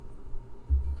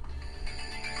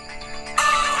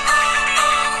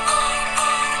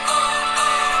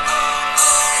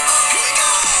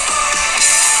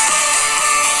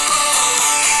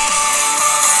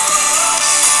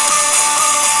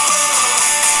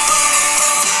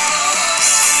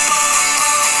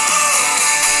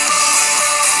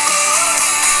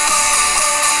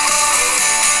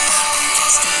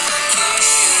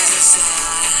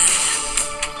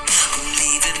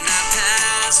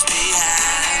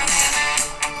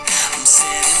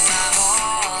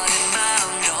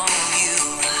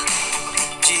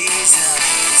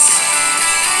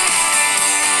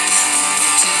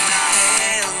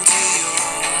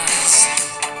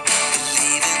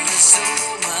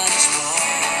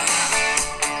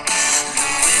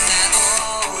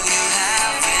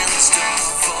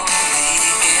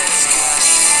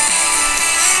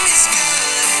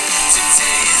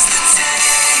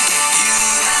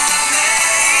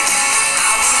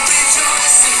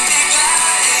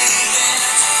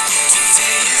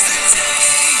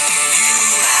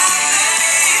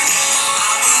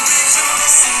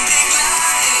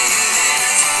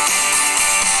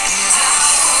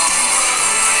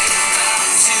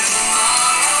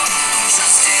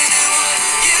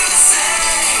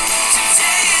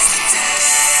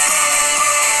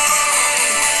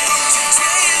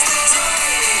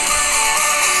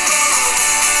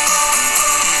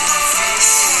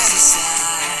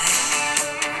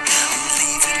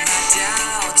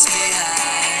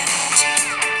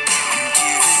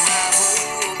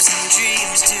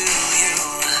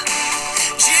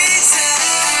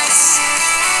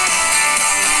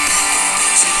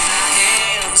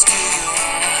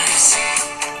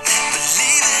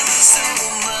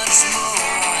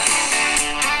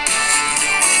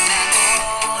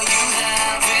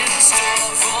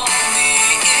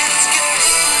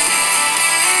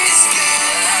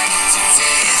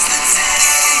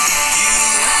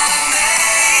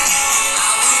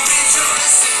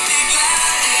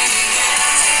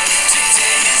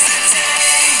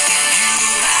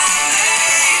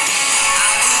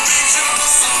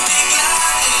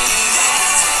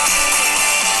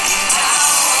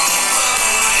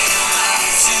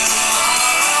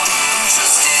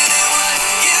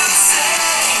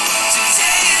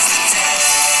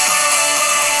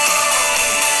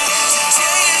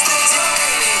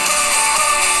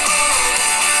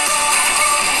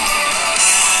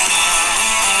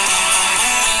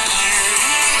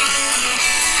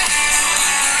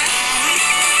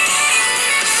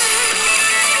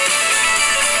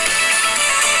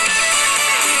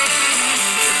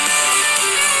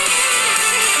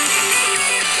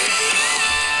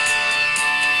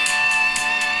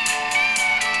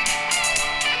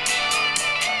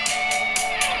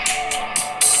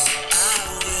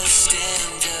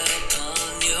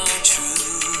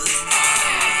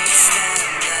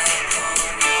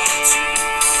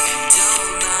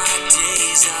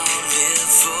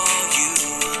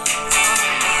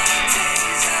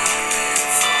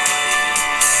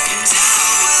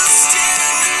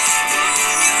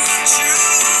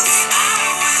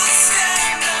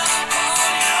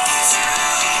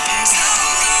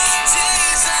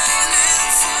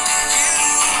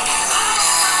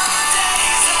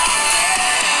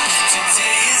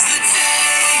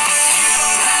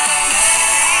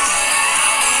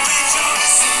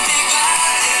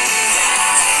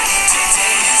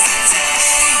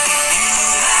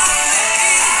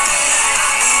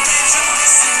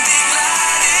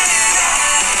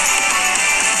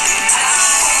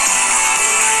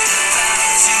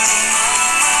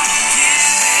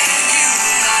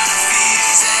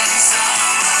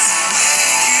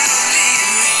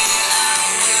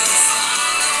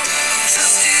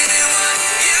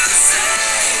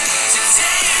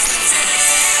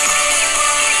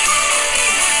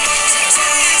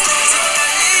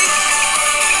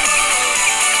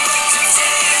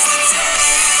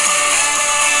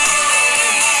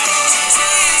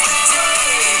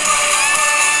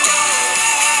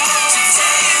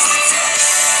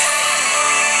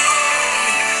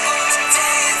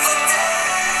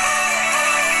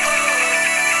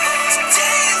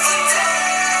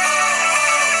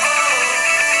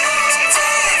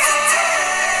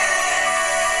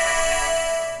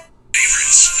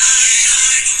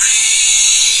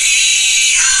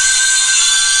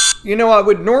I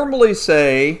would normally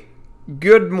say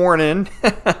good morning.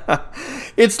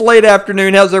 It's late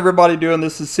afternoon. How's everybody doing?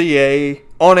 This is CA,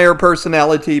 on-air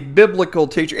personality, biblical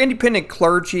teacher, independent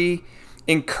clergy,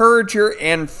 encourager,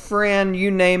 and friend.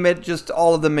 You name it, just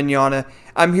all of the manana.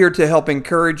 I'm here to help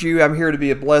encourage you. I'm here to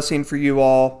be a blessing for you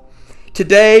all.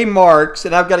 Today marks,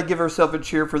 and I've got to give ourselves a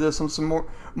cheer for this on some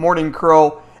more Morning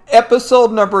Crow.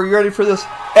 Episode number, you ready for this?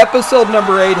 Episode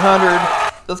number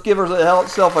 800. Let's give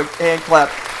ourselves a hand clap.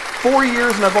 4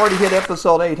 years and I've already hit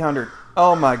episode 800.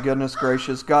 Oh my goodness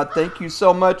gracious. God, thank you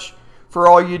so much for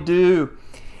all you do.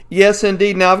 Yes,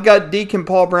 indeed. Now I've got Deacon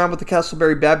Paul Brown with the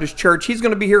Castleberry Baptist Church. He's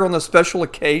going to be here on a special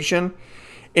occasion.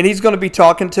 And he's going to be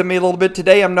talking to me a little bit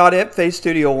today. I'm not at Faith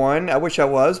Studio 1. I wish I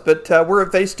was. But we're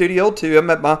at Faith Studio 2. I'm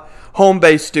at my home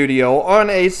base studio on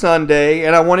a Sunday.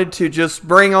 And I wanted to just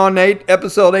bring on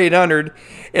episode 800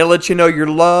 and let you know you're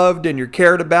loved and you're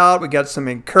cared about. We got some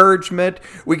encouragement.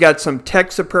 We got some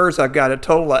texts of prayers. I've got a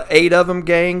total of 8 of them,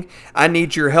 gang. I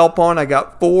need your help on. I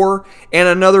got 4 and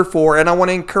another 4. And I want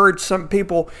to encourage some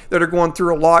people that are going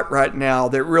through a lot right now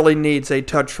that really needs a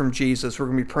touch from Jesus. We're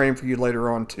going to be praying for you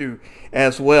later on too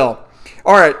as well.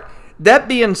 All right. That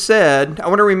being said, I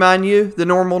want to remind you the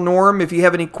normal norm. If you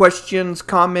have any questions,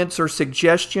 comments, or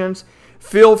suggestions,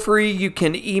 feel free. You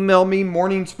can email me,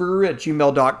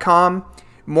 morningsbrew@gmail.com,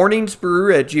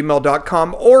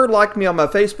 morningsbrew@gmail.com, or like me on my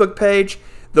Facebook page,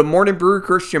 The Morning Brew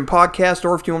Christian Podcast,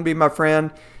 or if you want to be my friend,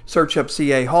 search up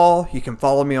C.A. Hall. You can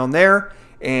follow me on there,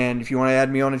 and if you want to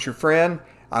add me on as your friend,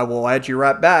 I will add you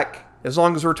right back, as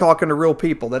long as we're talking to real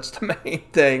people. That's the main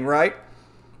thing, right?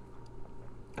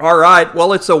 All right,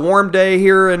 well, it's a warm day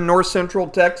here in north central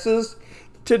Texas.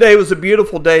 Today was a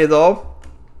beautiful day, though.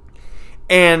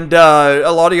 And a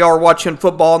lot of y'all are watching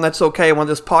football, and that's okay when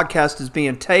this podcast is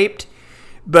being taped.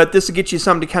 But this will get you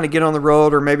something to kind of get on the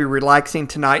road or maybe relaxing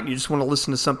tonight, and you just want to listen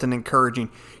to something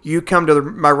encouraging. You come to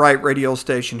my right radio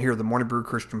station here, the Morning Brew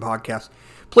Christian Podcast.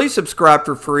 Please subscribe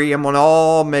for free. I'm on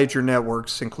all major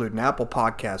networks, including Apple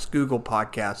Podcasts, Google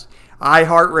Podcasts,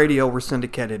 iHeartRadio, we're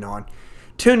syndicated on.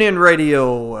 TuneIn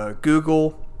Radio,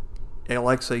 Google,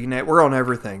 Alexa, we're on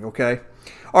everything, okay?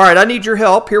 All right, I need your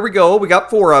help. Here we go. We got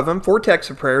 4 of them, 4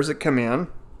 texts of prayers that come in.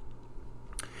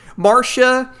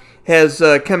 Marcia has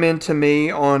come in to me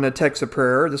on a text of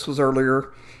prayer. This was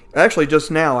earlier, actually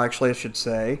just now, I should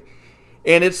say.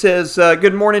 And it says,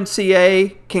 good morning,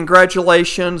 CA.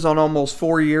 Congratulations on almost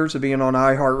 4 years of being on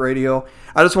iHeartRadio.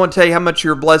 I just want to tell you how much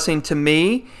you're a blessing to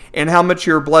me and how much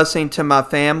you're a blessing to my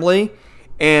family.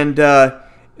 And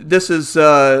this is,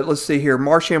 let's see here,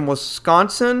 Marcia in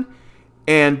Wisconsin,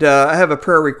 and I have a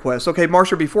prayer request. Okay,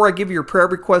 Marcia, before I give your prayer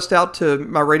request out to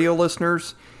my radio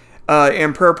listeners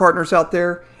and prayer partners out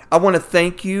there, I want to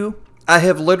thank you. I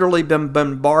have literally been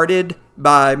bombarded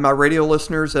by my radio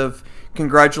listeners of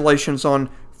congratulations on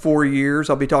 4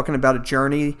 years. I'll be talking about a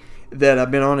journey that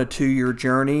I've been on, a 2-year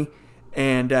journey,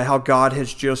 and how God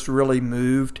has just really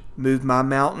moved my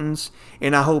mountains.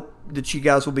 And I hope that you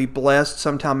guys will be blessed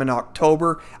sometime in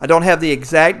October. I don't have the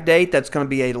exact date. That's going to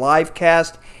be a live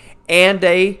cast and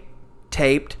a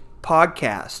taped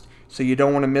podcast. So you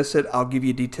don't want to miss it. I'll give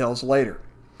you details later.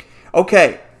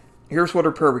 Okay, here's what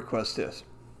her prayer request is.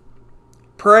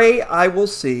 Pray I will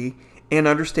see and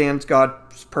understand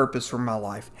God's purpose for my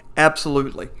life.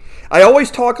 Absolutely. I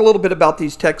always talk a little bit about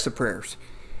these texts of prayers.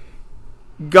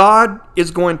 God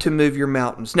is going to move your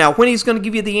mountains. Now, when He's going to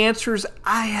give you the answers,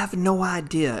 I have no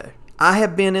idea. I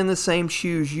have been in the same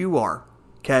shoes you are,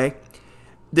 okay?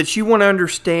 That you want to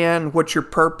understand what your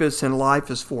purpose in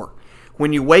life is for.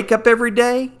 When you wake up every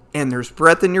day and there's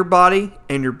breath in your body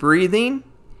and you're breathing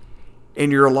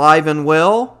and you're alive and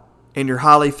well and you're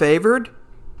highly favored,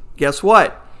 guess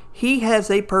what? He has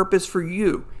a purpose for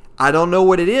you. I don't know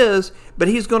what it is, but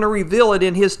He's going to reveal it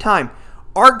in His time.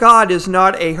 Our God is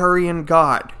not a hurrying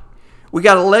God. We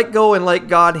got to let go and let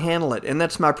God handle it. And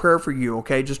that's my prayer for you,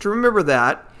 okay? Just remember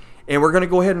that. And we're going to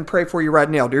go ahead and pray for you right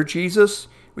now. Dear Jesus,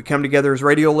 we come together as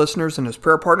radio listeners and as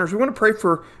prayer partners. We want to pray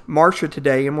for Marcia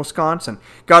today in Wisconsin.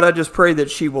 God, I just pray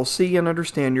that she will see and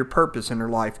understand your purpose in her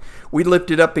life. We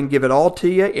lift it up and give it all to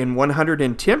you in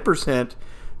 110%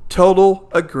 total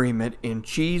agreement. In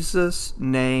Jesus'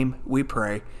 name we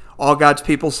pray. All God's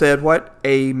people said what?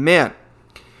 Amen.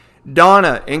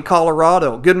 Donna in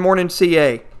Colorado. Good morning,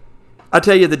 CA. I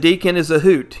tell you, the deacon is a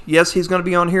hoot. Yes, he's going to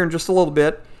be on here in just a little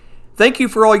bit. Thank you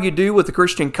for all you do with the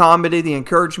Christian comedy, the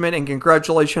encouragement, and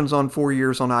congratulations on 4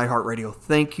 years on iHeartRadio.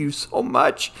 Thank you so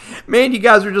much. Man, you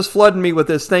guys are just flooding me with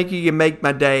this. Thank you. You make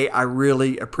my day. I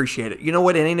really appreciate it. You know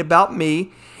what? It ain't about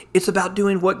me. It's about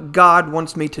doing what God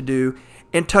wants me to do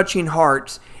and touching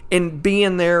hearts and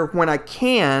being there when I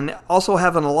can, also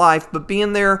having a life, but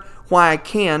being there when I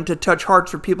can to touch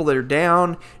hearts for people that are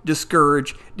down,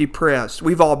 discouraged, depressed.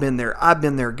 We've all been there. I've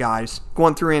been there, guys,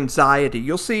 going through anxiety.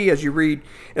 You'll see as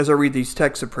I read these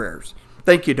texts of prayers.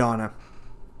 Thank you, Donna.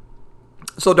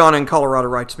 So Donna in Colorado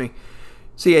writes me,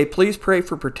 CA, please pray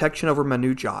for protection over my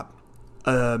new job.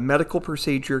 A medical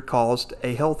procedure caused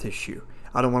a health issue.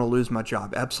 I don't want to lose my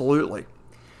job. Absolutely.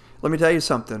 Let me tell you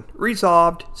something.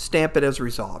 Resolved, stamp it as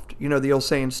resolved. You know the old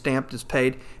saying, stamped is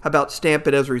paid. How about stamp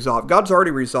it as resolved? God's already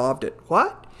resolved it.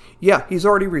 What? Yeah, he's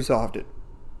already resolved it.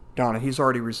 Donna, he's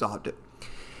already resolved it.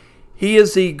 He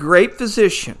is the great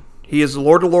physician. He is the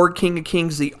Lord of Lords, King of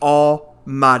Kings, the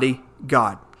Almighty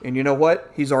God. And you know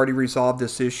what? He's already resolved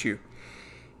this issue.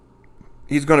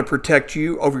 He's going to protect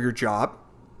you over your job.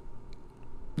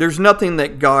 There's nothing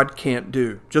that God can't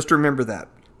do. Just remember that.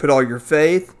 Put all your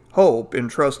faith, hope, and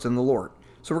trust in the Lord.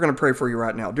 So we're going to pray for you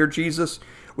right now. Dear Jesus,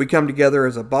 we come together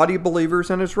as a body of believers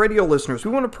and as radio listeners.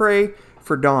 We want to pray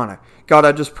for Donna. God,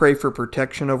 I just pray for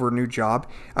protection over her new job.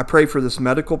 I pray for this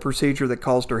medical procedure that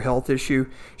caused her health issue.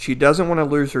 She doesn't want to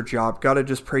lose her job. God, I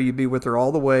just pray you be with her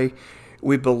all the way.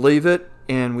 We believe it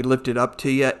and we lift it up to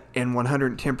you in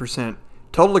 110%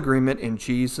 total agreement. In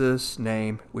Jesus'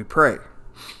 name we pray.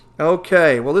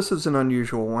 Okay, well, this is an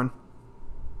unusual one.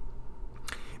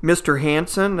 Mr.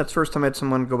 Hanson, that's the first time I had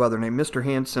someone go by their name, Mr.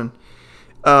 Hanson,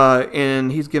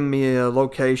 and he's given me a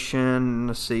location,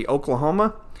 let's see,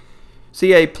 Oklahoma.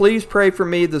 CA, please pray for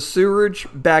me. The sewage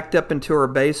backed up into our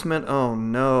basement. Oh,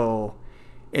 no.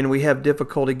 And we have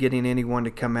difficulty getting anyone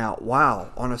to come out.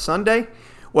 Wow, on a Sunday?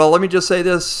 Well, let me just say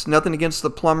this, nothing against the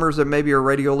plumbers that maybe are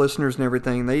radio listeners and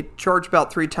everything. They charge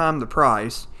about 3 times the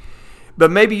price. But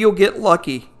maybe you'll get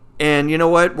lucky. And you know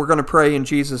what? We're going to pray in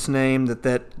Jesus' name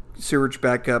that sewage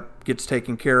backup gets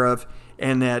taken care of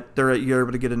and that you're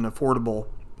able to get an affordable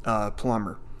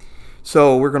plumber.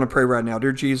 So we're going to pray right now.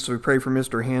 Dear Jesus, we pray for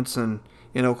Mr. Hanson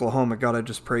in Oklahoma. God, I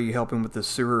just pray you help him with the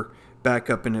sewer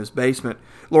backup in his basement.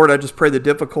 Lord, I just pray the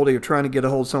difficulty of trying to get a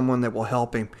hold of someone that will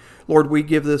help him. Lord, we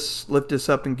lift this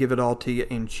up and give it all to you.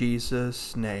 In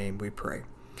Jesus' name we pray.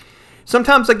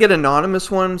 Sometimes I get anonymous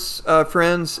ones,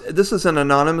 friends. This is an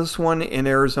anonymous one in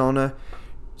Arizona.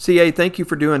 CA, thank you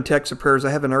for doing text of prayers. I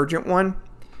have an urgent one.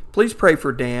 Please pray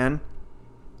for Dan.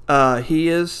 He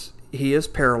is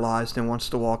paralyzed and wants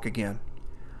to walk again.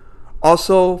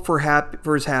 Also for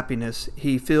his happiness.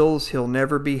 He feels he'll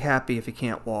never be happy if he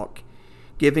can't walk.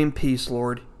 Give him peace,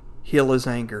 Lord. Heal his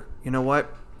anger. You know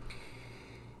what?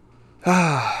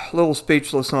 A little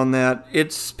speechless on that.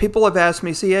 People have asked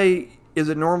me, CA, is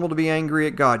it normal to be angry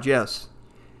at God? Yes.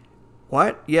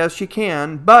 What? Yes, you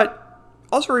can. But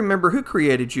also remember who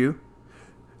created you.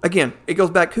 Again, it goes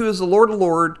back, who is the Lord of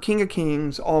Lords, King of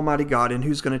Kings, Almighty God, and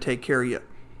who's going to take care of you?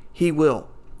 He will.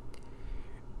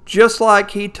 Just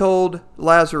like he told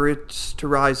Lazarus to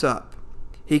rise up.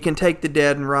 He can take the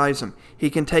dead and rise them. He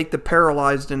can take the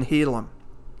paralyzed and heal them.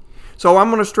 So I'm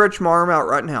going to stretch my arm out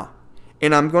right now.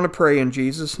 And I'm going to pray in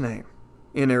Jesus' name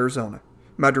in Arizona.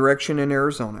 My direction in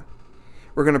Arizona.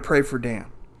 We're going to pray for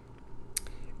Dan.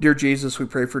 Dear Jesus, we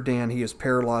pray for Dan. He is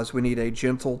paralyzed. We need a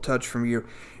gentle touch from you.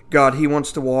 God, he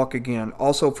wants to walk again.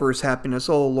 Also for his happiness.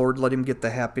 Oh, Lord, let him get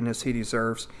the happiness he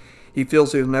deserves. He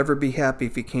feels he'll never be happy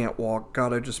if he can't walk.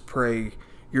 God, I just pray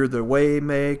you're the way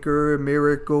maker,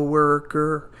 miracle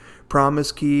worker,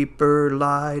 promise keeper,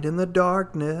 light in the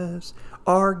darkness.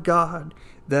 Our God,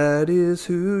 that is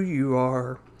who you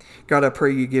are. God, I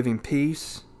pray you give him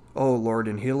peace. Oh, Lord,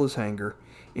 and heal his anger.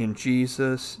 In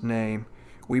Jesus' name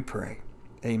we pray.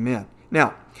 Amen.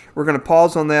 Now, we're going to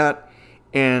pause on that.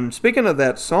 And speaking of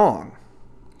that song,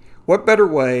 what better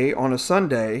way on a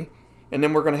Sunday, and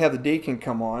then we're going to have the deacon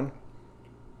come on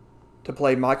to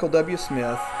play Michael W.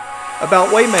 Smith about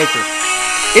Waymaker.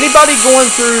 Anybody going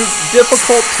through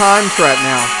difficult times right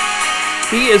now?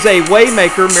 He is a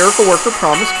Waymaker, miracle worker,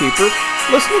 promise keeper.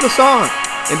 Listen to the song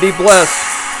and be blessed.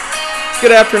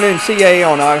 Good afternoon, CA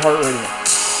on iHeartRadio.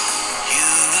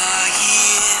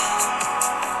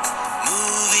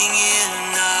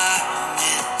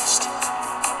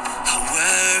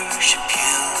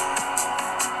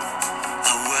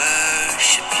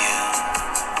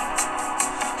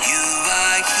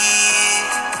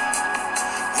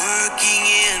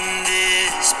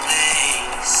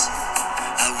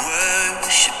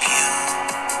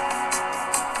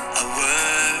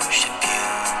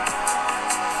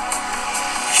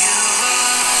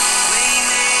 Way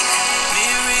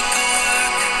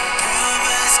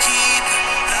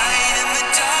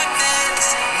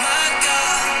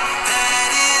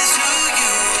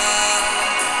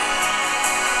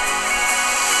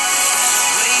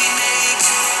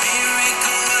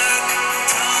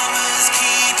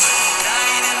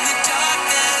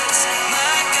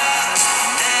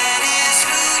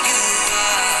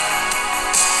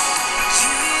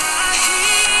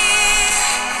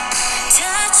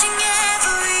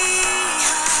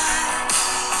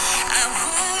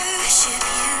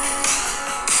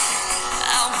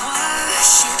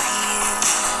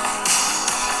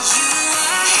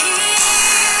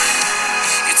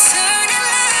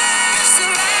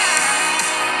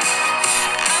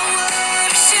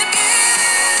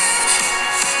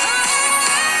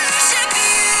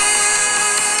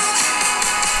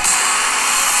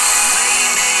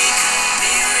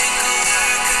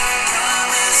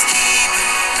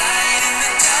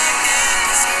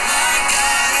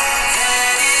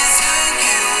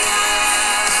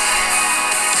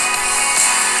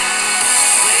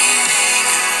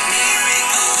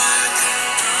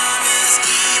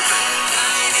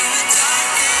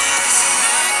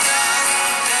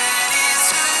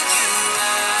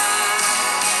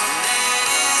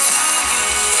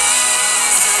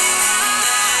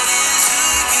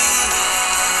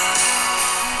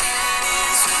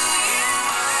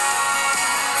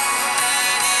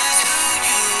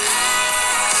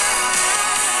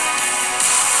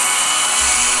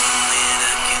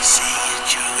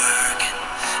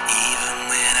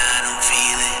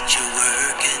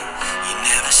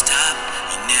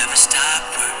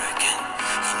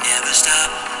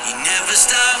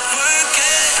stop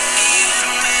working, even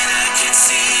when I can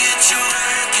see that you're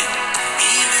working,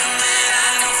 even when I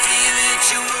don't feel that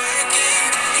you're working.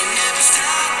 You never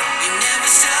stop working, you never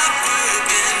stop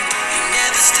working,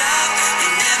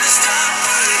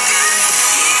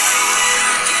 even when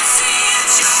I can see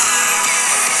that you're working,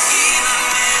 even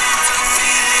when I don't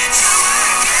feel that you're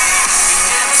working. You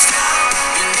never stop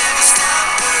working, you never stop.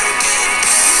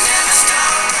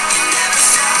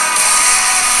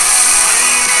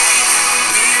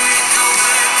 Miracle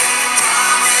worker,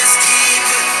 promise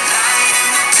keeper, light in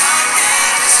the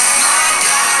darkness, my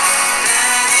God,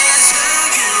 that is who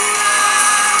you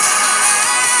are.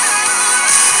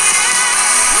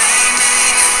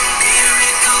 Waymaker,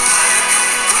 miracle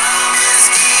worker, promise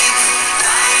keeper,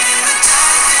 light in the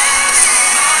darkness,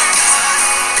 my God,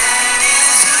 that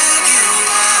is who you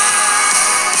are.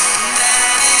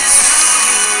 That is who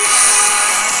you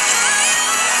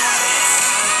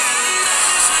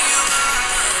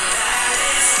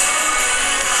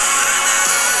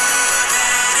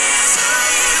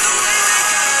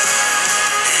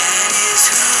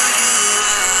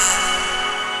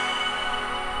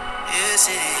Yes,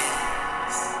 it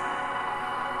is.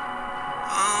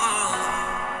 Oh,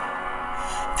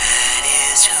 that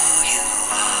is who you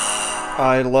are.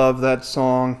 I love that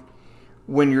song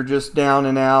when you're just down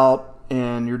and out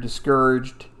and you're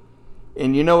discouraged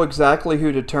and you know exactly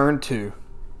who to turn to.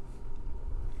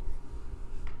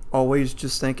 Always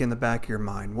just think in the back of your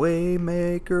mind,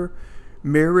 Waymaker,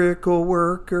 miracle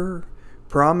worker,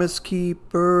 promise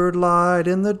keeper, light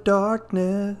in the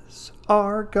darkness,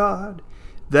 our God,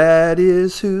 that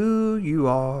is who you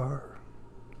are.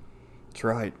 That's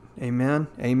right. Amen.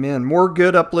 Amen. More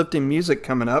good uplifting music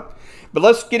coming up. But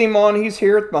let's get him on. He's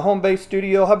here at my home base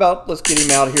studio. How about let's get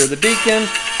him out of here. The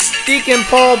Deacon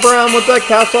Paul Brown with the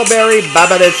Castleberry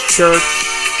Baptist Church.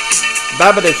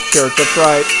 Baptist Church, that's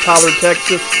right. Tyler,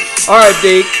 Texas. All right,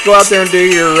 Deke, go out there and do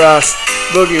your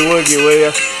boogie woogie, will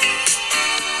you?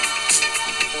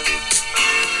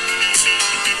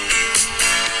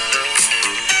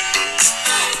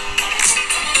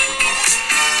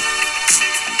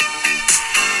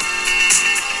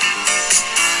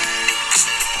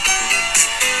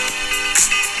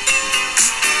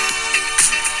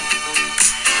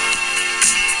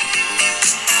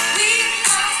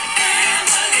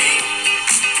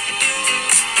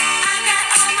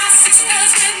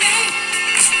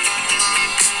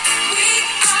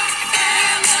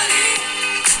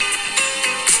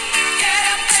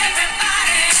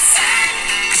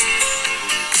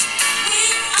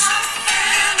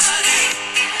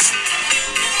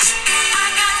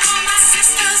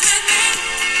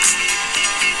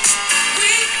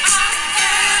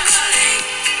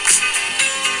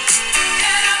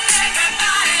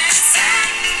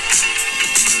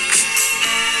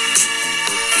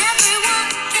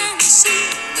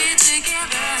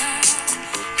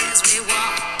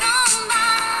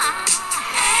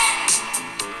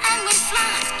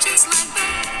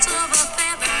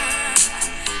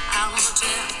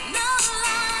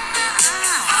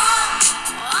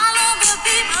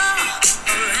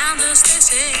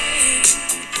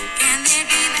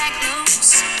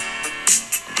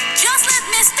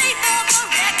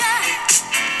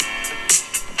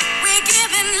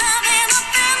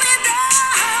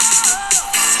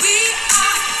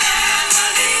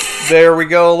 There we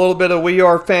go, a little bit of We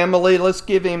Are Family. Let's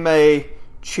give him a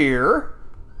cheer.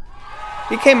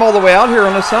 He came all the way out here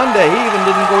on a Sunday. He even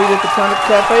didn't go eat at the Turnip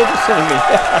Cafe to see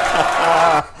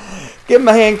me. Give him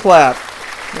a hand clap.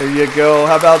 There you go.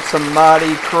 How about some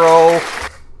Mighty Crow?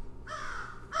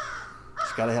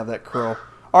 Just got to have that crow.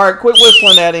 All right, quit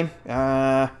whistling at him.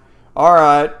 All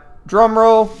right, drum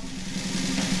roll.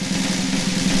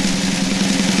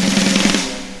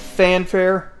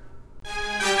 Fanfare.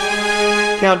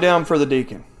 Countdown for the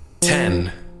Deacon.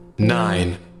 10,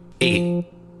 9, 8,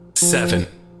 7,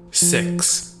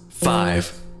 6,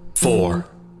 5, 4,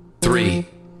 3,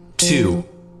 2,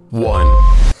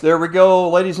 1. There we go,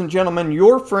 ladies and gentlemen.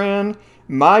 Your friend,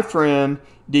 my friend,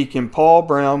 Deacon Paul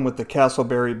Brown with the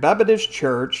Castleberry Baptist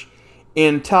Church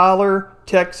in Tyler,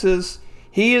 Texas.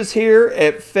 He is here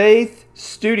at Faith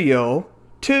Studio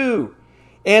 2.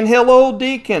 And hello,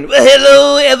 Deacon. Well,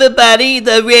 hello, everybody.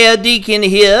 The real Deacon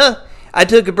here. I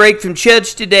took a break from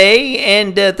church today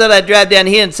and thought I'd drive down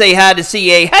here and say hi to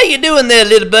CA. How you doing there,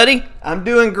 little buddy? I'm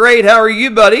doing great. How are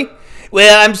you, buddy?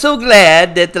 Well, I'm so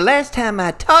glad that the last time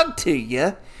I talked to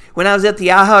you, when I was at the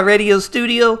AHA Radio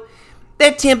studio,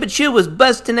 that temperature was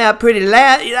busting out pretty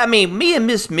loud. I mean, me and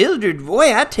Miss Mildred,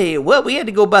 boy, I tell you what, we had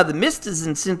to go by the misters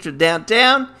in central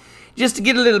downtown just to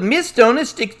get a little mist on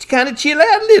us to kind of chill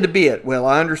out a little bit. Well,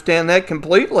 I understand that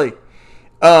completely.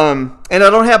 And I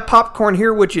don't have popcorn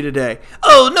here with you today.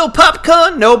 Oh, no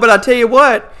popcorn? No, but I tell you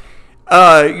what,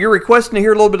 you're requesting to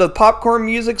hear a little bit of popcorn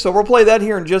music, so we'll play that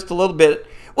here in just a little bit.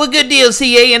 Well, good deal,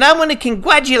 CA, and I want to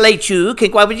congratulate you,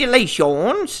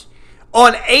 congratulations,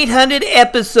 on 800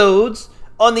 episodes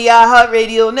on the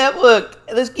iHeartRadio network.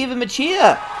 Let's give him a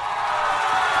cheer.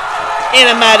 And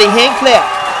a mighty hand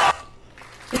clap.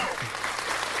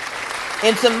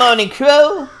 And some morning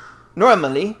crow,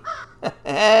 normally.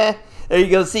 There you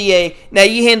go, CA. Now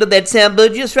you handled that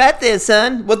soundboard just right there,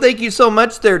 son. Well, thank you so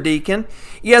much there, Deacon.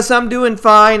 Yes, I'm doing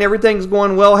fine. Everything's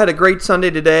going well. Had a great Sunday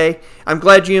today. I'm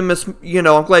glad you and Miss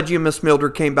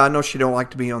Mildred came by. I know she don't like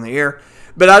to be on the air,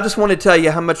 but I just want to tell you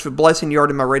how much of a blessing you are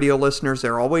to my radio listeners.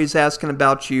 They're always asking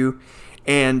about you,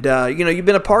 and you've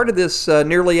been a part of this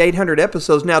nearly 800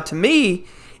 episodes. Now, to me,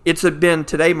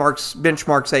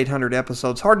 benchmarks 800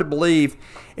 episodes. Hard to believe,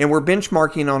 and we're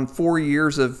benchmarking on 4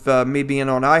 years of me being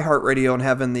on iHeartRadio and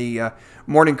having the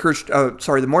Morning Brew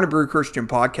Christian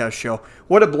podcast show.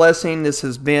 What a blessing this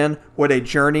has been. What a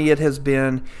journey it has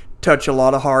been. Touch a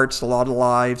lot of hearts, a lot of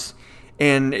lives.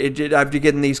 And after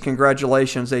getting these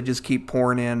congratulations, they just keep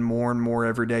pouring in more and more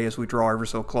every day as we draw ever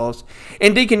so close.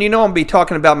 And Deacon, I'm going to be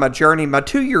talking about my journey, my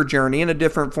 2-year journey in a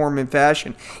different form and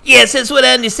fashion. Yes, that's what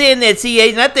I understand that, CA,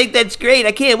 and I think that's great.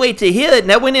 I can't wait to hear it. And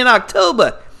that went in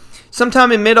October.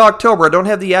 Sometime in mid-October. I don't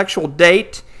have the actual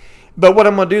date. But what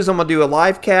I'm going to do is I'm going to do a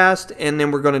live cast, and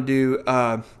then we're going to do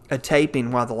a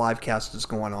taping while the live cast is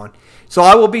going on. So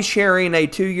I will be sharing a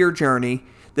 2-year journey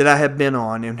that I have been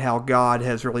on and how God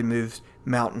has really moved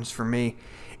mountains for me.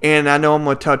 And I know I'm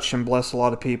going to touch and bless a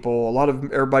lot of people.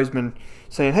 Everybody's been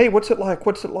saying, hey, what's it like?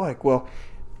 What's it like? Well,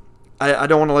 I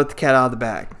don't want to let the cat out of the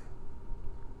bag.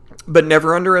 But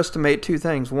never underestimate 2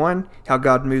 things. 1, how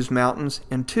God moves mountains.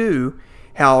 And 2,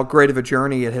 how great of a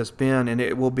journey it has been, and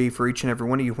it will be for each and every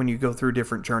one of you when you go through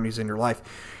different journeys in your life.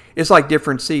 It's like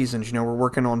different seasons. We're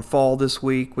working on fall this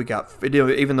week. We got,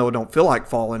 even though it don't feel like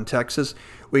fall in Texas,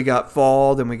 we got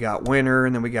fall, then we got winter,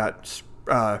 and then we got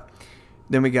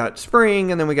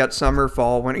spring, and then we got summer,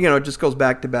 fall, winter. It just goes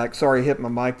back to back. Sorry, I hit my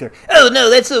mic there. Oh, no,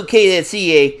 that's okay, that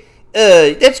CA.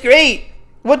 That's great.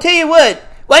 Well, tell you what.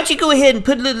 Why don't you go ahead and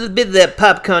put a little bit of that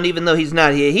popcorn, even though he's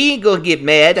not here. He ain't going to get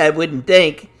mad, I wouldn't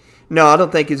think. No, I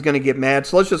don't think he's going to get mad.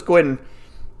 So let's just go ahead and...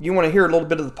 You want to hear a little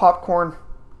bit of the popcorn?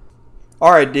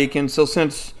 All right, Deacon. So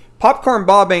since Popcorn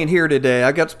Bob ain't here today,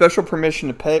 I got special permission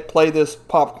to play this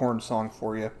popcorn song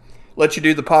for you. Let you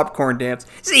do the popcorn dance.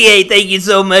 CA, thank you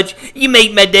so much. You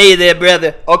make my day there,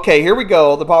 brother. Okay, here we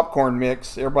go. The popcorn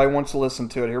mix. Everybody wants to listen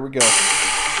to it. Here we go.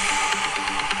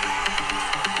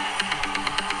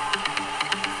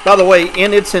 By the way,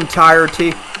 in its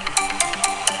entirety...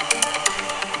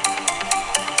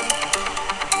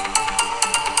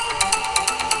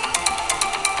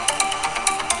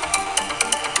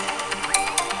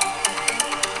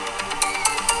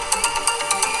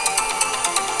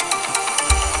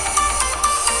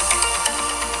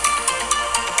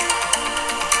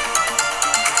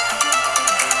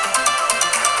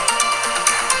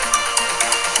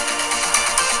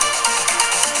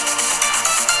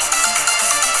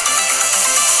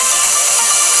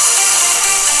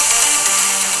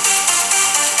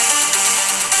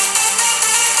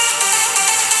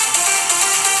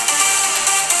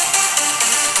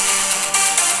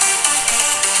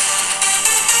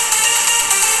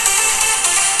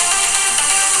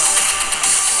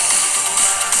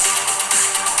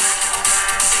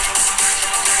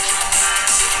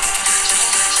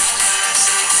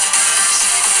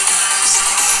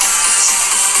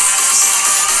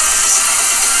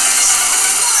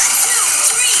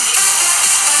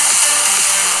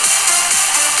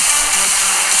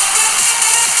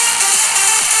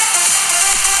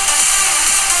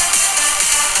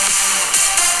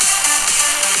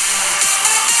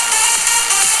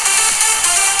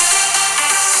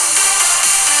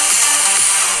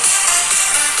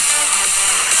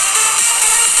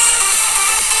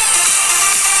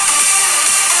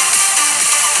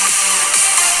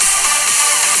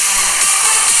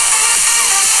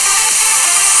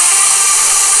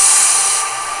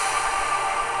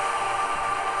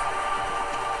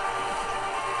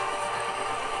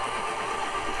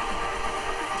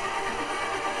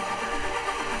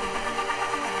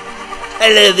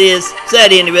 I love this. Sorry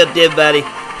to interrupt everybody.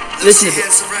 Listen to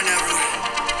Hands right now, bro.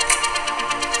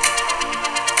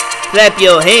 Clap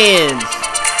your hands.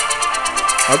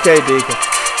 Okay, Deacon.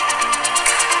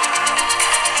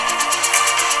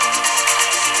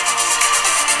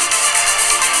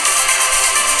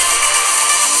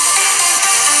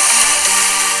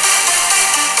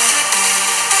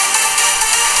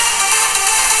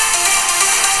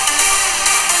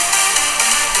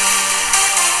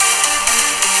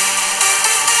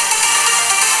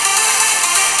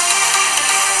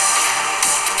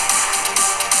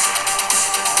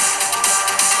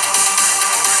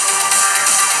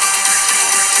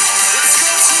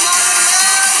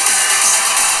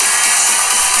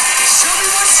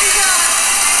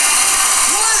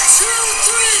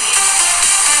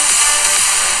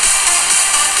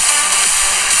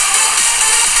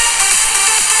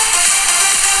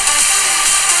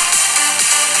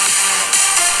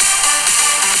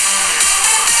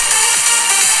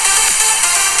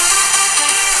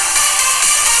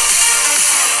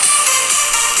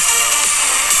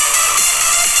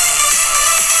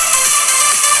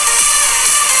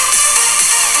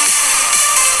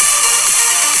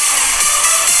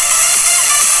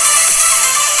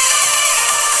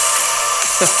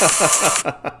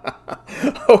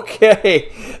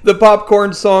 Okay, the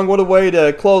popcorn song. What a way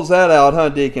to close that out, huh,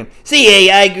 Deacon? CA,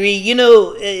 I agree. You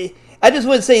know, I just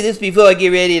want to say this before I get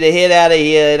ready to head out of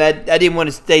here, and I didn't want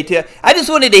to stay too. I just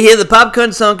wanted to hear the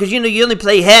popcorn song because, you know, you only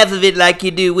play half of it like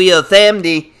you do We Are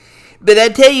Family. But I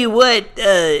tell you what,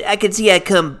 I can see how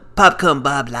come Popcorn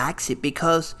Bob likes it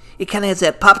because it kind of has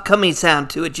that popcorn sound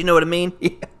to it. You know what I mean?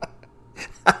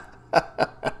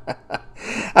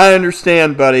 I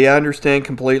understand, buddy. I understand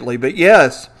completely. But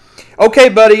yes. Okay,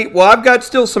 buddy. Well, I've got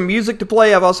still some music to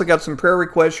play. I've also got some prayer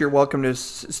requests. You're welcome to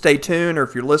stay tuned, or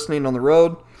if you're listening on the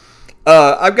road.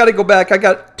 I've got to go back. I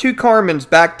got 2 Carmens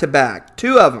back to back.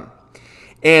 2 of them.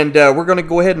 And we're going to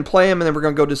go ahead and play them, and then we're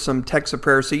going to go to some text of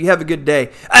prayer. So you have a good day.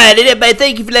 All right, everybody,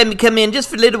 thank you for letting me come in just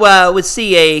for a little while with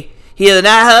CA here in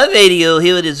iHeartRadio,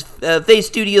 here at his Face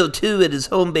Studio 2 at his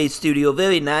home base studio.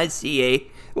 Very nice, CA.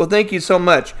 Well, thank you so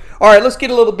much. All right, let's get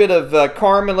a little bit of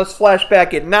Carmen. Let's flash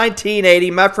back at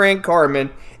 1980. My friend Carmen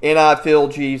and I Feel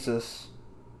Jesus.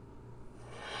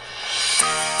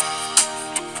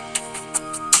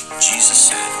 Jesus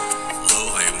said,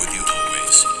 "Lo, I am with you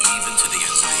always, even to the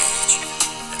ends of the age."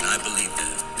 And I believe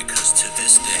that because to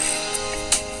this day,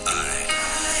 I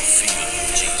feel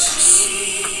Jesus.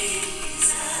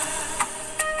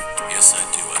 Yes, I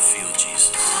do. I feel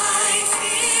Jesus. I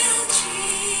feel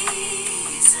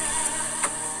Jesus.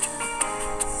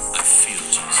 I feel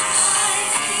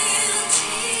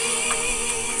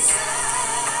Jesus.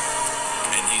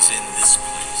 And he's in this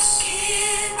place.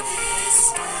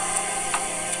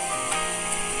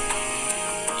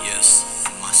 Yes,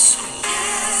 my soul.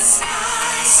 Yes,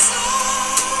 my soul.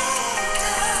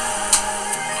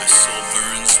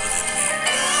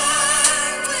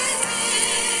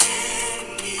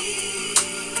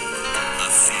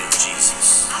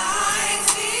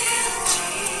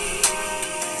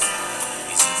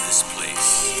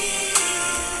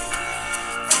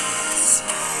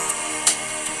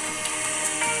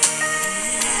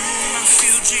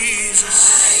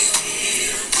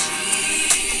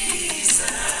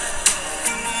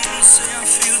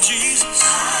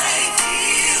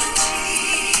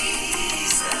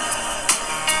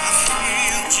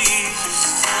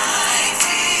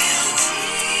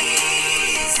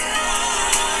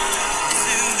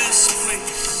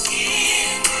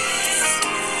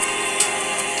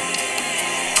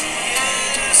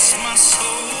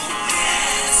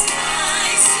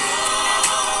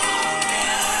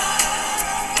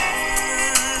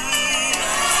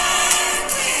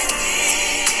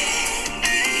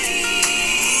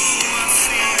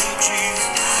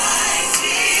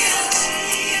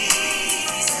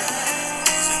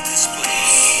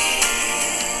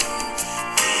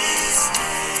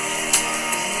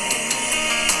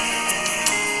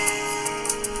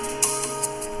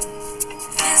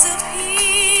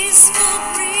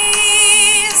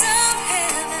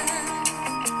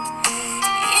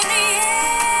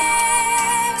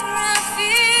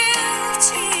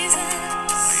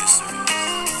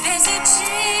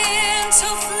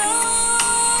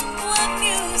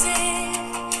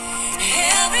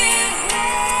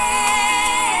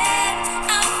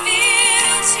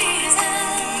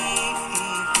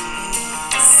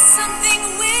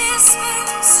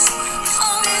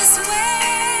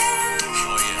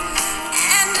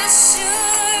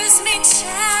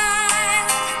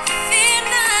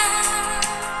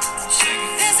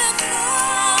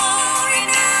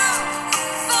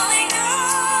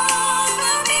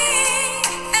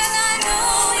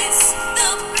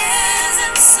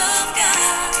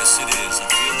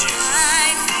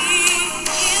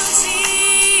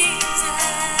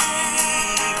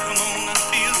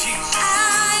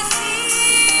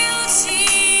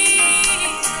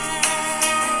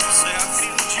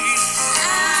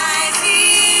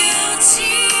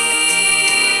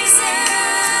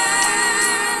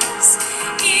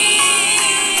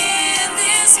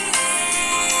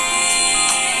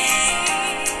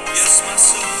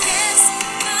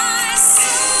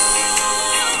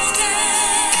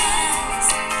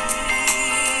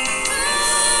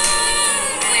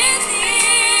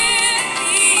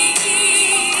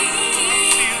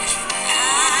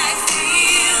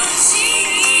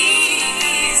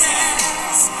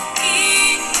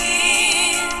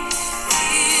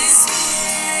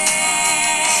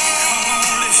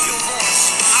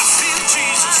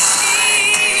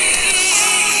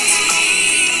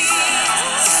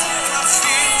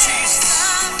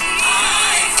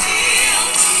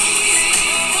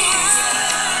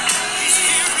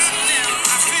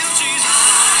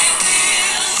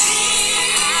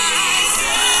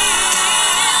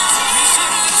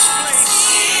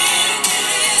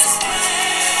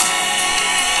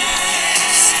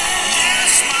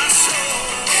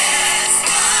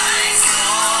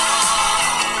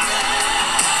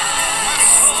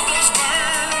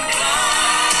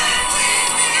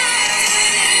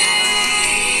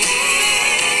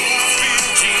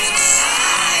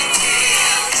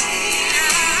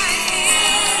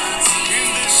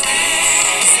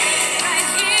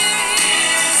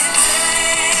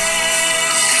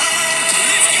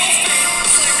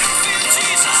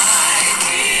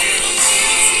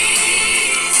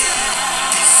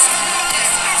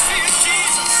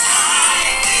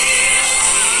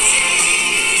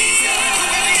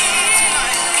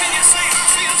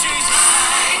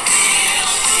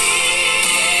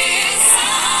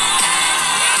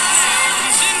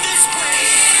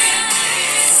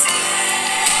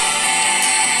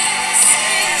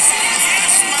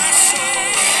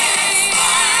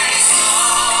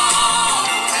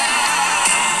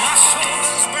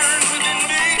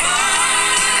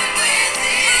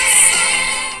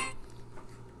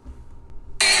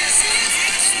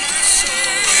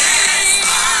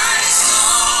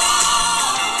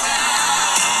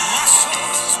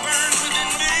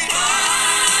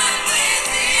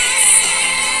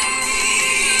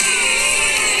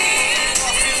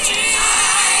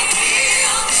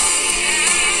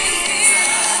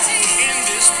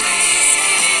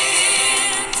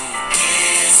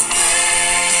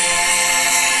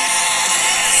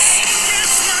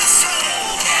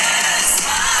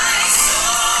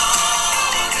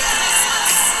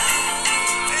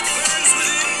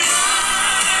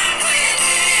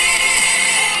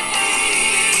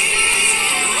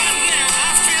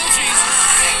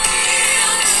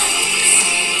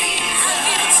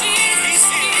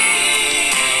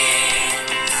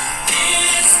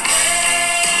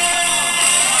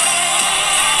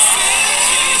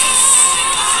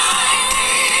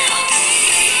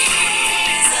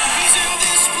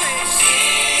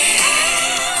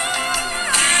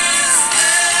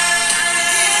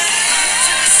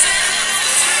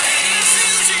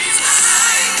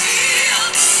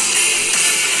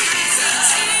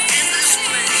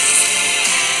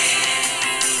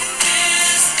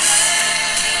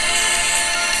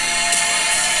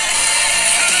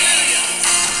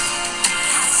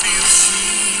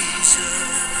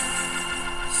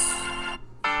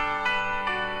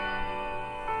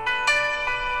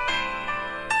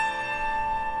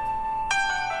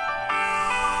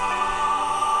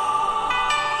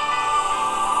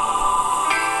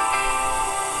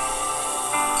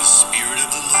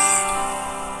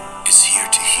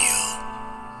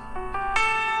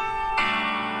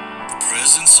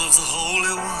 of the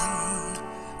Holy One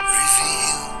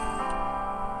revealed.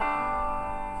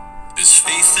 Is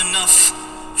faith enough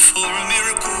for a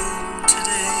miracle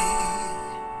today?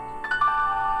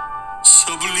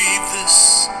 So believe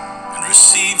this and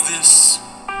receive this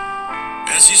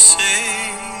as you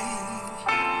say,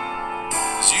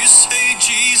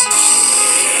 Jesus,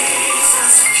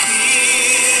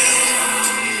 heal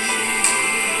me.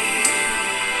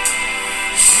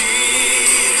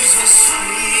 Jesus,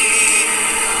 heal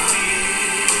me.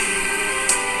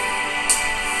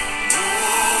 Oh,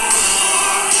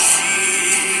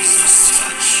 Jesus,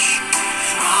 touch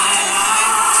my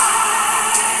life,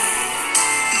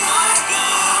 my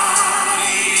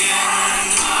body and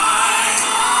my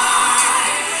mind.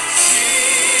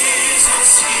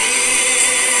 Jesus,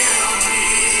 heal me.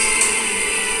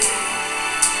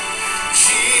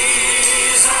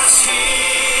 Jesus,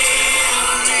 heal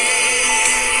me.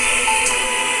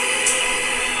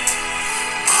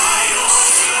 By your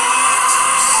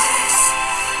stripes,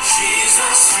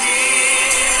 Jesus,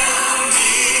 heal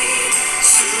me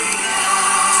tonight.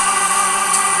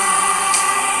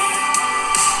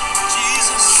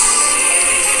 Jesus,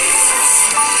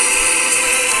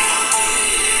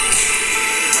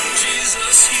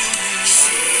 Jesus, heal me.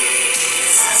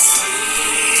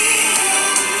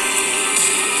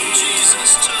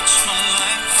 Jesus, touch my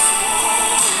life.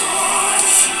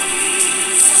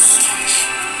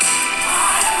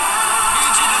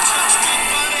 Need you to touch my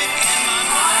body and my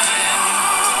mind.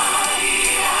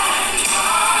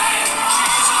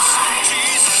 Jesus,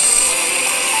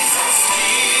 Jesus,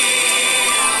 heal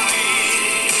me.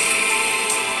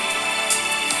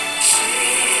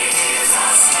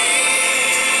 Jesus, heal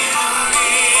me.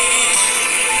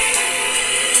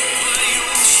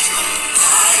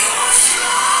 By your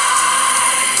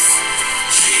stripes,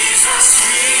 Jesus,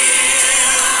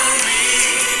 heal me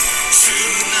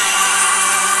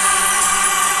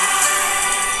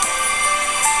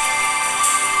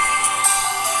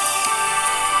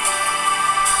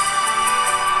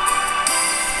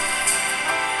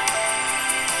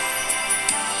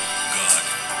God,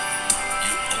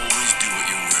 you always do what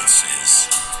your word says.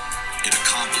 It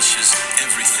accomplishes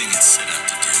everything it's set out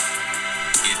to do.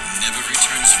 It never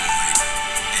returns void,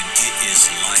 and it is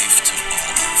life to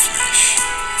all our flesh.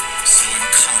 So in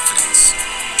confidence,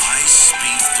 I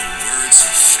speak the words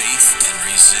of faith and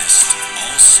resist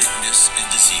all sickness and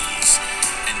disease,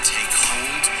 and take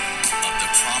hold of the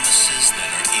promises that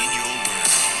are in your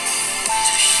word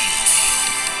to heal me.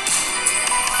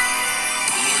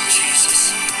 Lord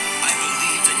Jesus, I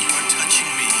believe that you are touching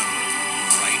me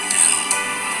right now.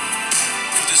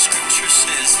 For the scripture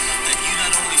says that you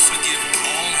not only forgive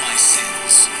all my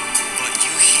sins, but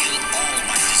you heal all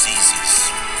my diseases.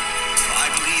 For I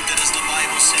believe that as the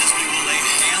Bible says, we will lay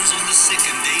hands on the sick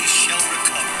and they shall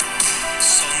recover.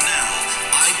 So now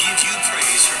I give you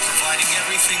praise for providing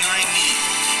everything I need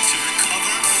to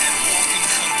recover and walk in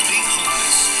complete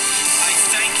wholeness. I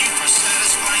thank you for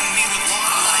satisfying me with long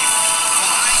life, for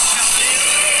I shall live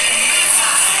and not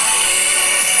die.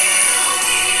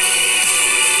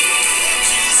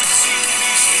 Jesus, heal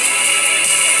me.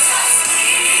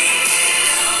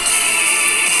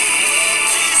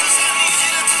 Jesus, I need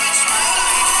you to touch my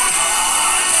life.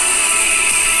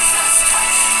 Jesus,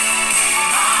 touch my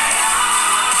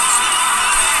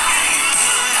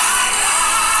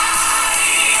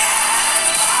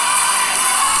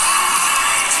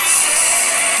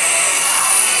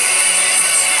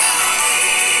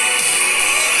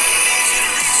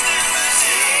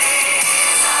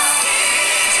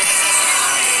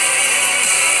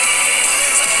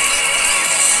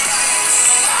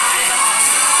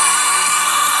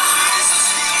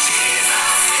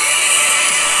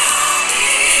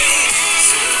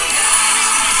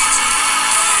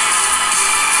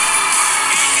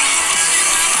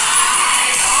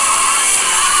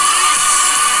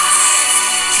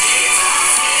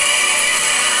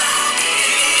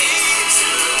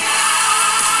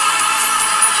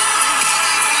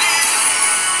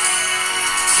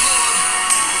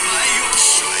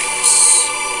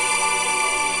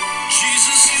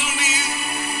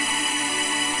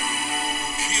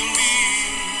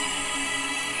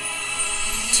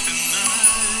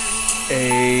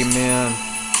Amen.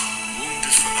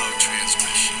 Wounded for our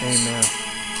transgressions. Amen.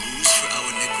 Bruised for our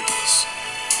iniquities.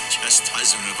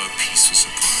 Chastisement of our peace was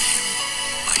upon him.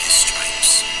 By his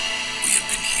stripes we have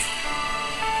been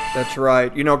healed. That's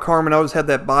right. You know, Carmen always had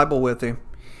that Bible with him.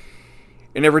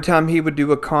 And every time he would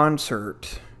do a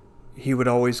concert, he would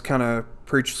always kind of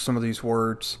preach some of these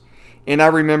words. And I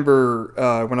remember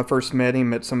when I first met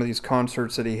him at some of these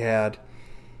concerts that he had,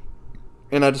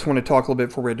 And I just want to talk a little bit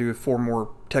before we do 4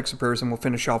 more text of prayers, and we'll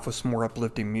finish off with some more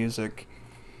uplifting music.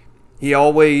 He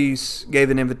always gave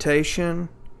an invitation.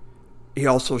 He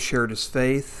also shared his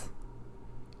faith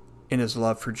and his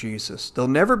love for Jesus. There'll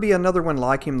never be another one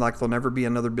like him, like there'll never be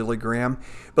another Billy Graham,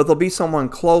 but there'll be someone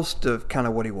close to kind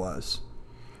of what he was.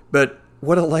 But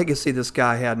what a legacy this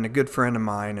guy had, and a good friend of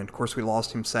mine. And of course, we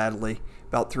lost him sadly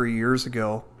about 3 years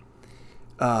ago.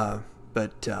 Man,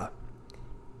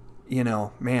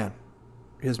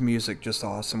 his music just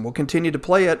awesome. We'll continue to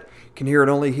play it. You can hear it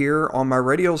only here on my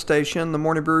radio station, the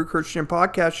Morning Brew Christian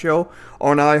Podcast Show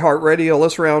on iHeartRadio.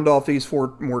 Let's round off these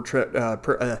 4 more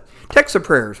texts of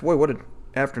prayers. Boy, what an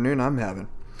afternoon I'm having.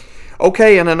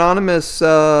 Okay, an anonymous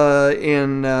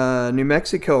in New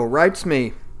Mexico writes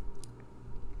me,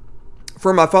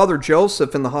 for my father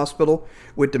Joseph in the hospital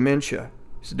with dementia.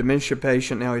 He's a dementia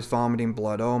patient. Now he's vomiting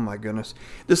blood. Oh my goodness.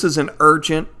 This is an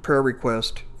urgent prayer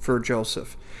request for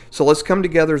Joseph. So let's come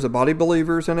together as a body of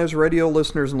believers and as radio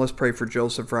listeners, and let's pray for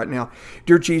Joseph right now.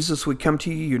 Dear Jesus, we come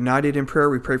to you united in prayer.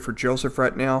 We pray for Joseph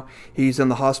right now. He's in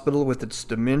the hospital with its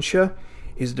dementia.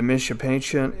 He's a dementia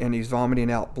patient, and he's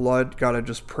vomiting out blood. God, I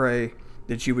just pray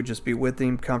that you would just be with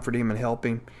him, comfort him, and help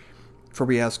him. For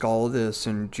we ask all of this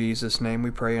in Jesus' name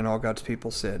we pray, and all God's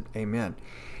people said, amen.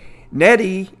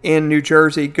 Nettie in New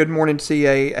Jersey, good morning,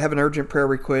 CA. I have an urgent prayer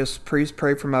request. Please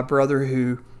pray for my brother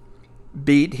who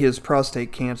beat his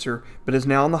prostate cancer, but is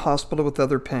now in the hospital with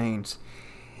other pains.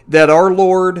 That our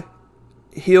Lord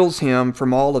heals him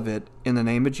from all of it in the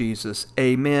name of Jesus.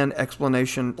 Amen.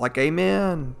 Explanation like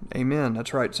amen. Amen.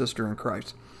 That's right, sister in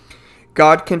Christ.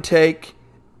 God can take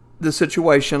the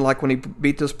situation like when he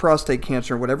beat this prostate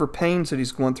cancer, whatever pains that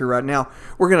he's going through right now.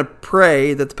 We're going to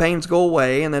pray that the pains go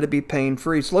away and that it be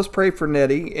pain-free. So let's pray for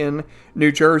Nettie in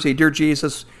New Jersey. Dear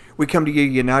Jesus, we come to you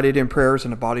united in prayers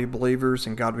in a body of believers.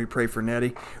 And God, we pray for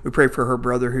Nettie. We pray for her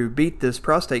brother who beat this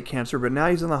prostate cancer, but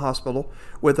now he's in the hospital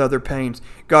with other pains.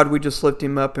 God, we just lift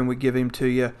him up and we give him to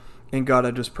you. And God, I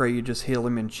just pray you just heal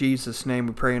him in Jesus' name.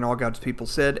 We pray, and all God's people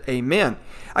said, amen.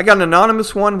 I got an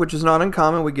anonymous one, which is not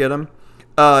uncommon. We get them.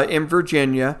 In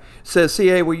Virginia. Says,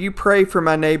 CA, will you pray for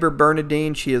my neighbor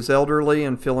Bernadine? She is elderly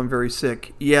and feeling very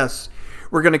sick. Yes.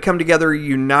 We're going to come together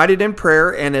united in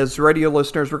prayer, and as radio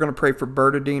listeners, we're going to pray for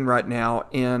Bernadine right now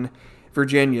in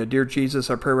Virginia. Dear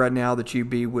Jesus, I pray right now that you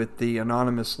be with the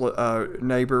anonymous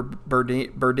neighbor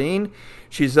Bernadine.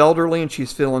 She's elderly and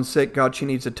she's feeling sick. God, she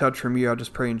needs a touch from you. I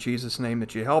just pray in Jesus' name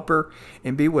that you help her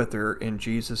and be with her. In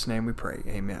Jesus' name we pray.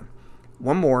 Amen.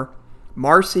 One more.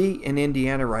 Marcy in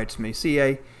Indiana writes me,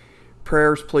 CA,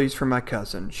 prayers please for my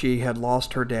cousin. She had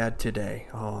lost her dad today.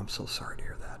 Oh, I'm so sorry to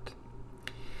hear that.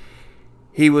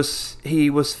 He was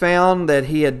found that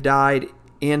he had died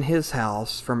in his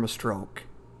house from a stroke.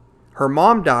 Her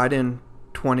mom died in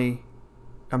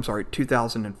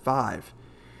 2005.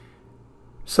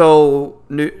 So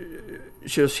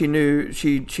she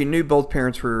knew both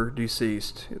parents were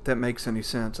deceased. If that makes any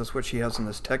sense, that's what she has in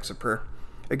this text of prayer.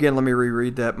 Again, let me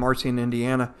reread that. Marcy in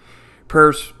Indiana.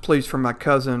 Prayers, please, for my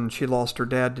cousin. She lost her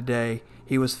dad today.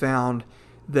 He was found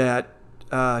that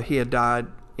he had died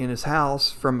in his house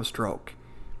from a stroke.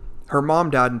 Her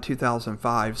mom died in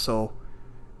 2005, so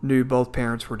knew both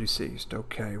parents were deceased.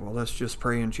 Okay, well, let's just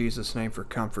pray in Jesus' name for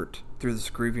comfort through this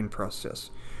grieving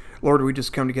process. Lord, we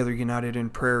just come together united in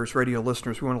prayers. Radio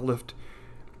listeners, we want to lift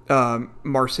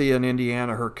Marcia in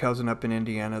Indiana, her cousin up in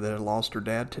Indiana that had lost her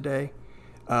dad today.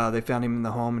 They found him in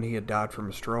the home and he had died from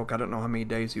a stroke. I don't know how many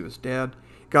days he was dead.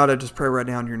 God, I just pray right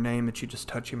now in your name that you just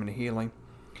touch him and heal him.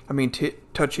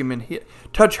 Touch him and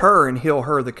touch her and heal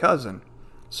her, the cousin.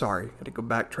 Sorry, I had to go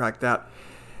backtrack that.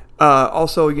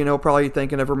 Also, probably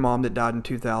thinking of her mom that died in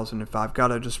 2005.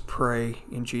 God, I just pray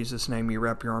in Jesus' name you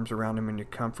wrap your arms around them and you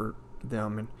comfort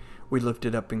them. And we lift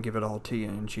it up and give it all to you.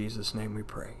 In Jesus' name we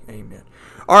pray. Amen.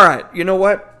 All right, you know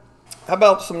what? How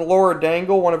about some Laura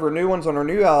Dangle, one of her new ones on her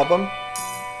new album?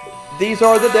 These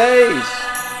Are the Days.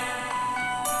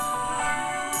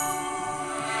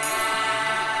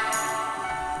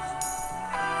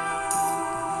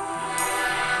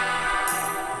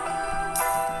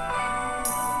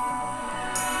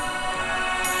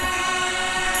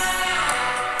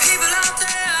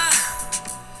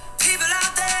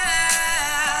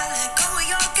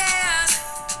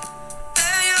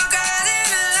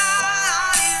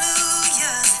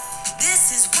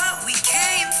 This is what we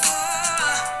came for.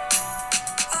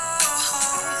 Oh.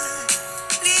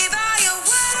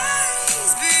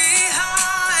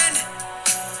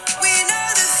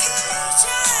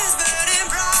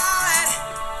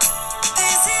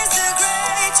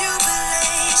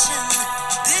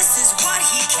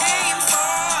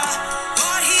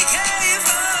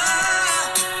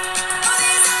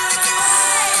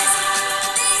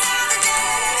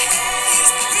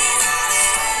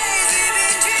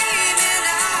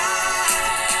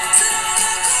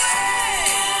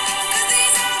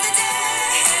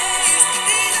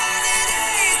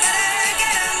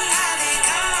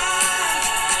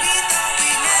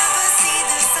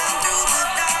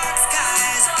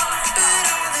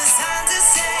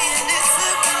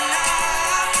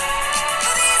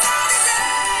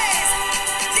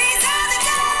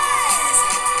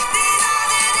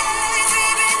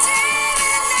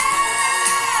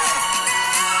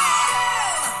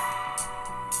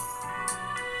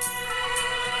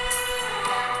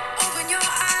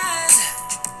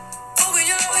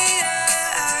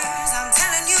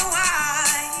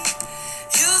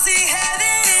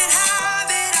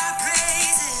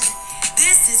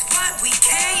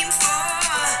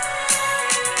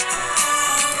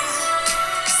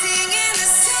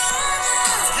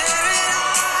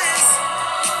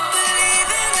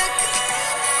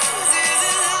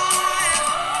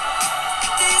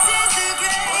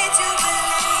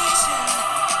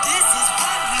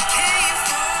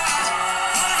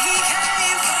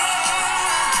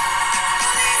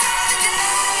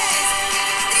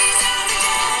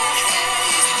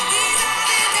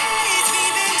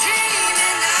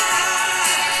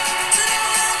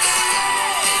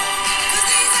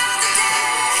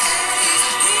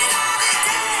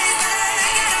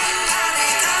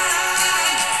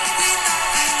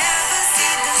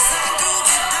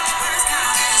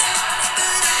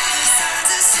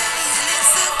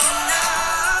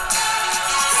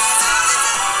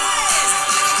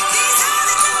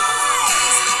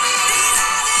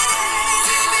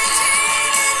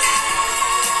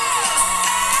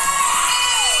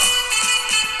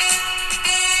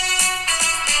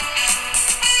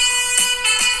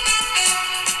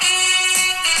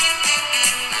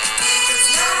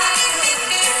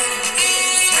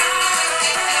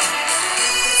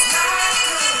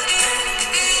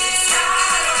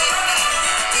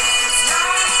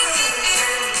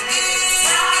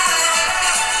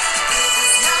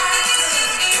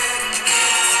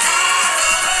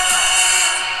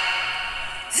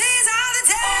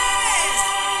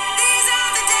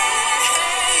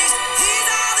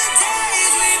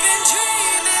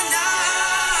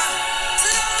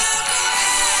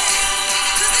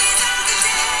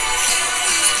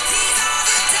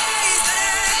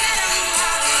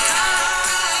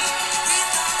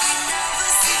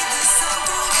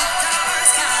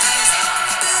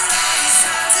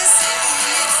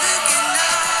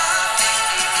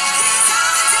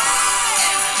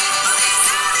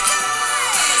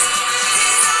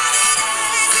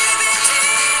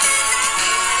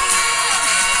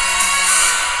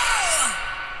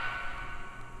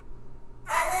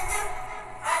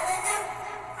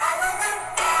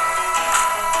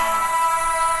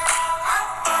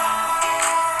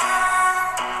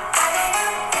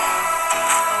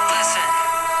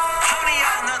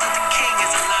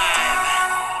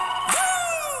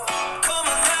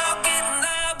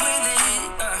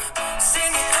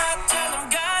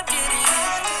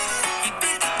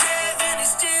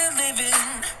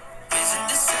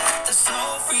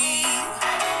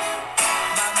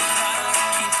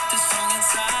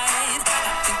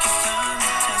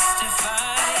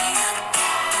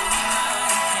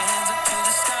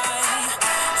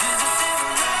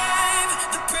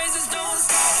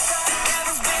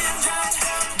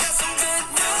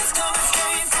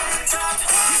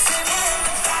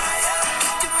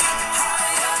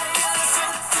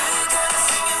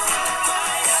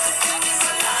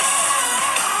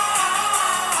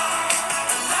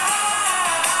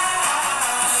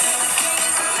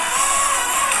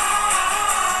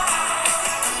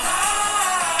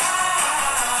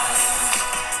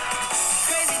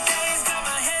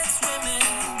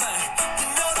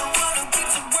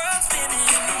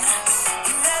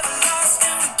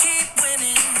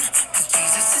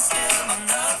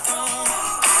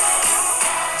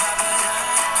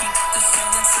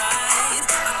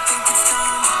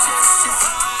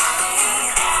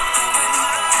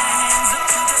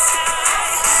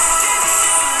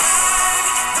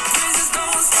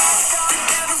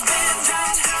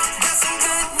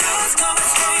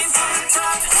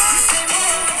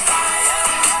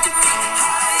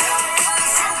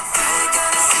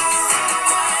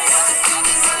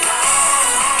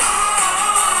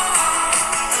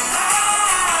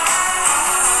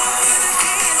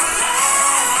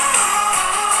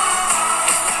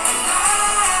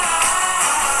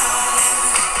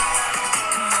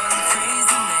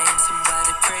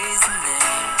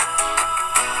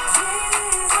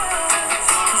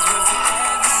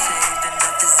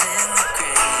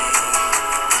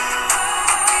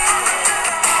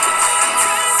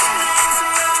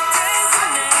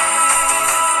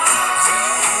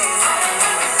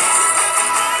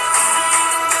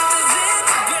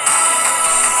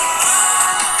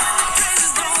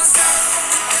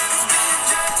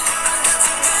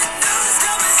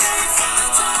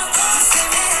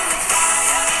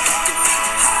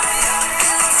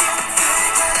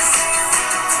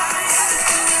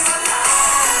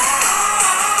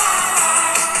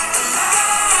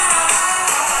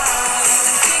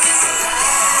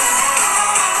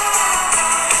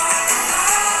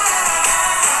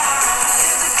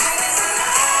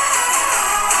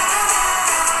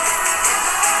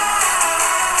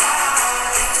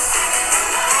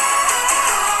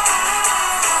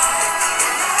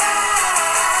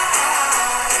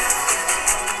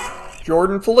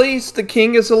 Jordan Felice, The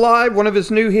King is Alive, one of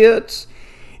his new hits.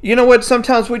 You know what?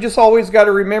 Sometimes we just always got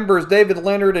to remember, as David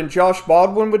Leonard and Josh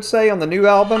Baldwin would say on the new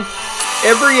album,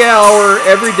 every hour,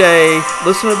 every day,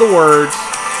 listen to the words,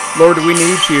 Lord, we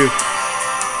need you.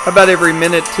 How about every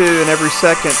minute, too, and every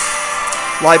second?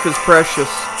 Life is precious.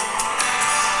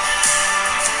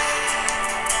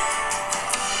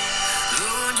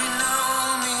 Lord, you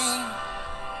know me,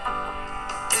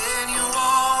 and you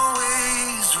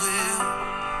always will.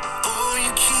 Oh, you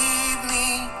keep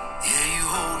me, yeah, you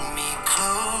hold me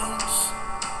close.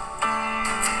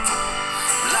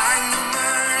 Like the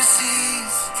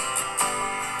mercies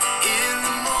in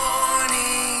the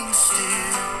morning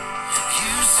still,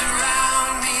 you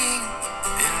surround me,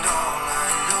 and all I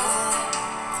know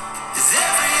is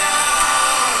every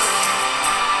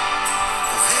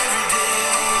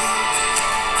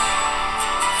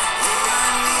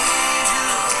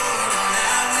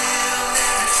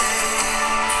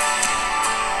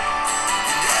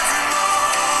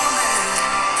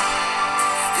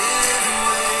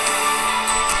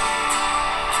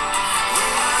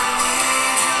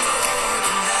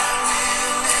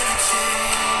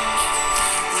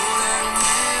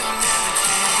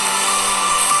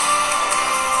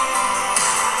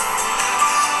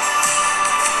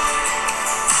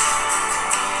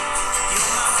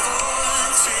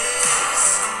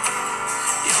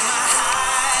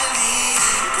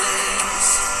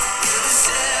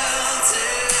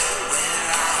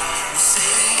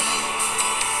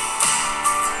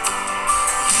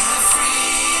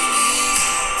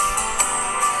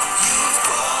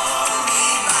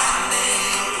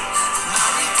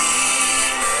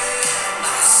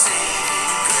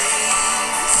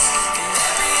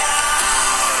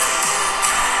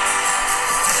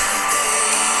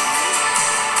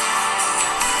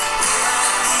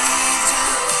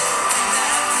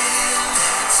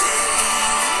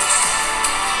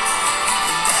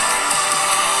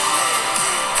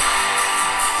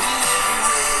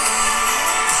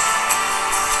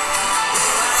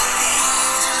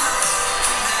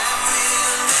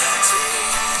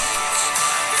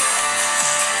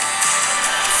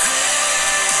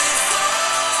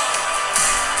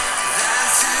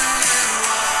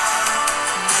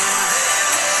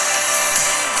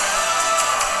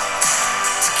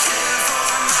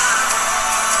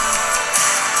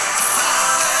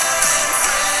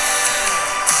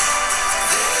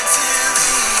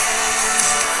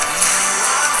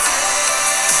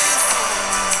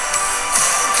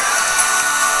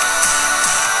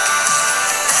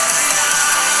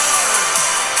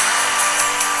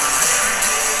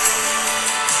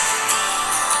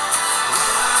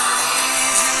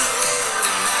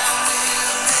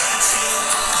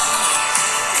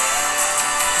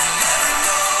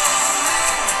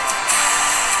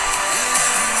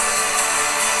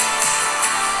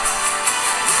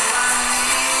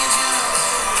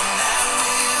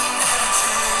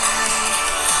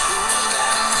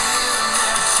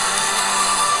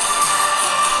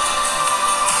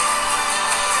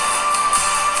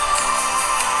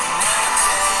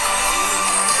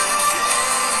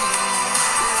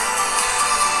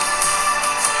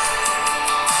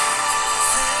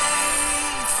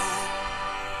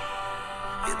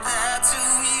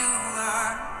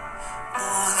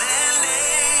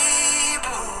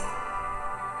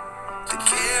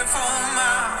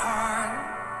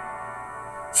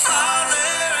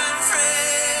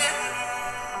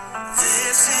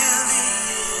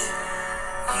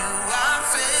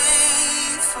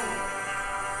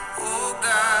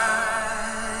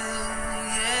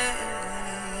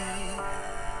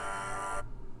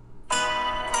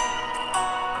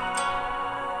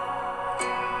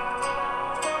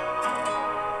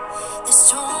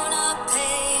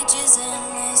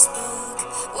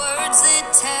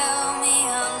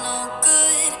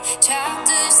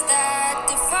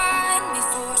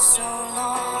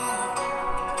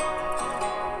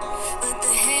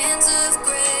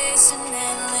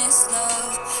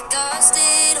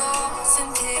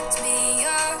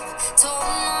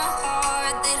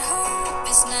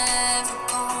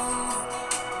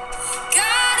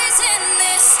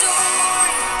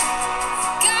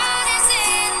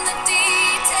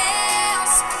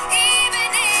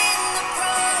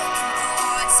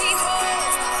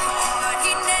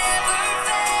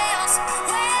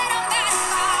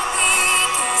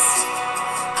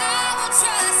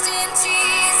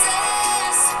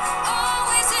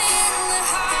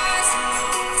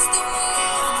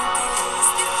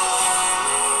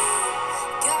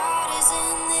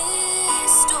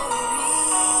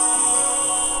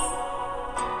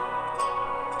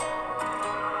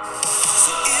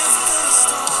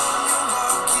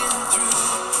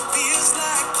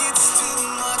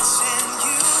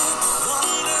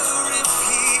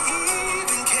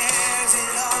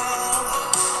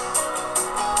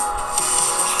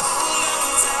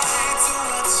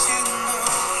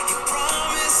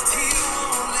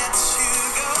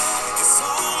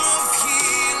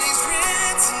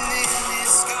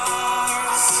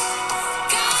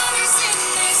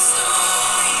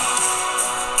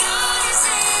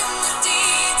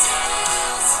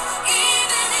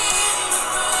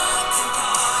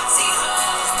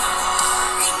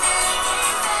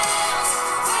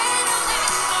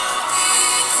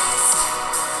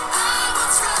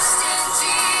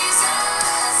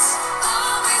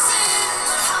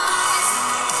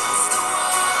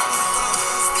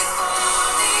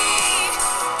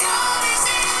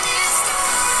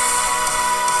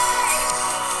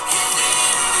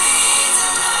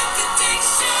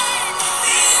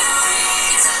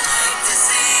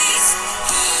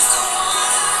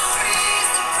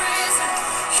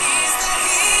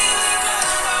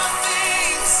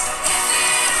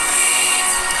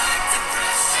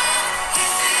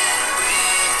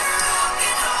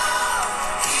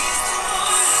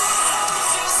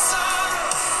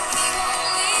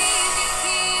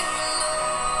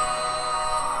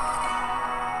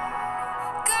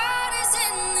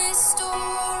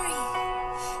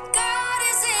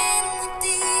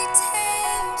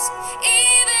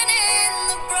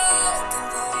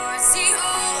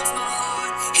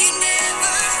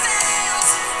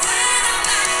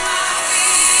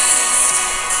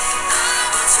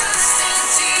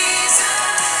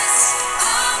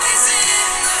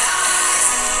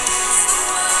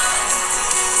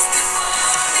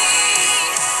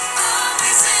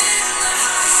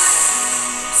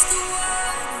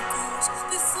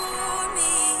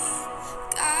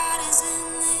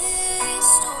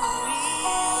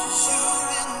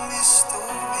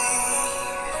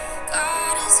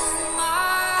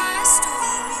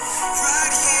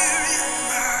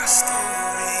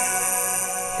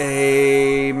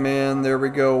Amen. There we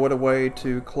go. What a way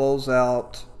to close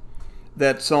out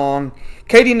that song.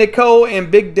 Katie Nicole and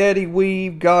Big Daddy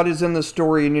Weave, God is in the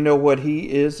story, and you know what?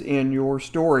 He is in your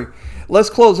story. Let's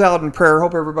close out in prayer.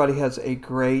 Hope everybody has a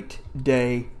great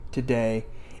day today,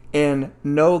 and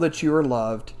know that you are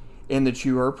loved, and that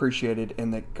you are appreciated,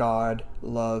 and that God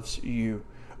loves you.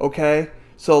 Okay?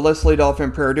 So let's lead off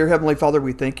in prayer. Dear Heavenly Father,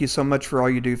 we thank you so much for all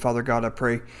you do. Father God, I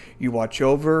pray you watch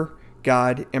over,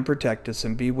 guide, and protect us,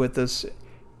 and be with us.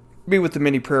 Be with the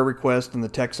many prayer requests and the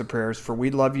text of prayers, for we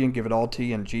love you and give it all to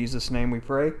you. In Jesus' name we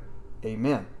pray.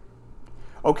 Amen.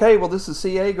 Okay, well, this is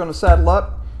CA going to saddle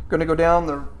up. Going to go down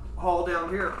the hall down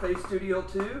here at Faith Studio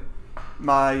 2,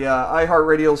 my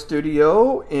iHeartRadio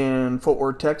studio in Fort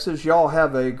Worth, Texas. Y'all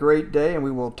have a great day, and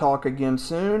we will talk again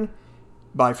soon.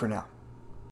 Bye for now.